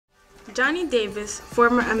Johnny Davis,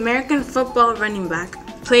 former American football running back,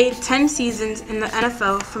 played 10 seasons in the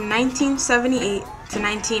NFL from 1978 to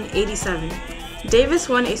 1987. Davis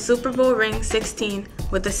won a Super Bowl ring 16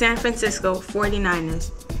 with the San Francisco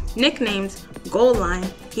 49ers. Nicknamed Goal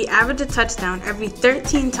Line, he averaged a touchdown every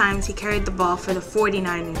 13 times he carried the ball for the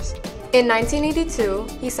 49ers. In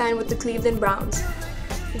 1982, he signed with the Cleveland Browns.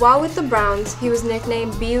 While with the Browns, he was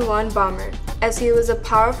nicknamed B1 Bomber, as he was a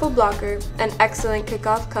powerful blocker and excellent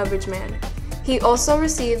kickoff coverage man. He also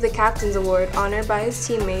received the Captain's Award honored by his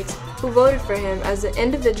teammates who voted for him as the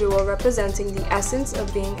individual representing the essence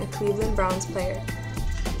of being a Cleveland Browns player.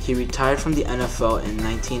 He retired from the NFL in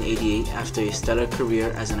 1988 after a stellar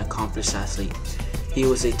career as an accomplished athlete. He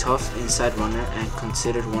was a tough inside runner and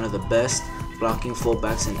considered one of the best blocking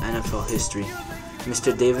fullbacks in NFL history.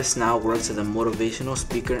 Mr. Davis now works as a motivational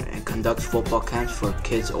speaker and conducts football camps for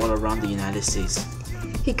kids all around the United States.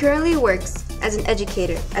 He currently works as an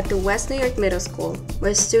educator at the West New York Middle School,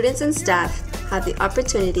 where students and staff have the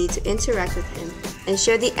opportunity to interact with him and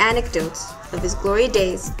share the anecdotes of his glory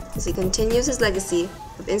days as he continues his legacy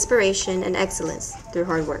of inspiration and excellence through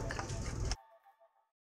hard work.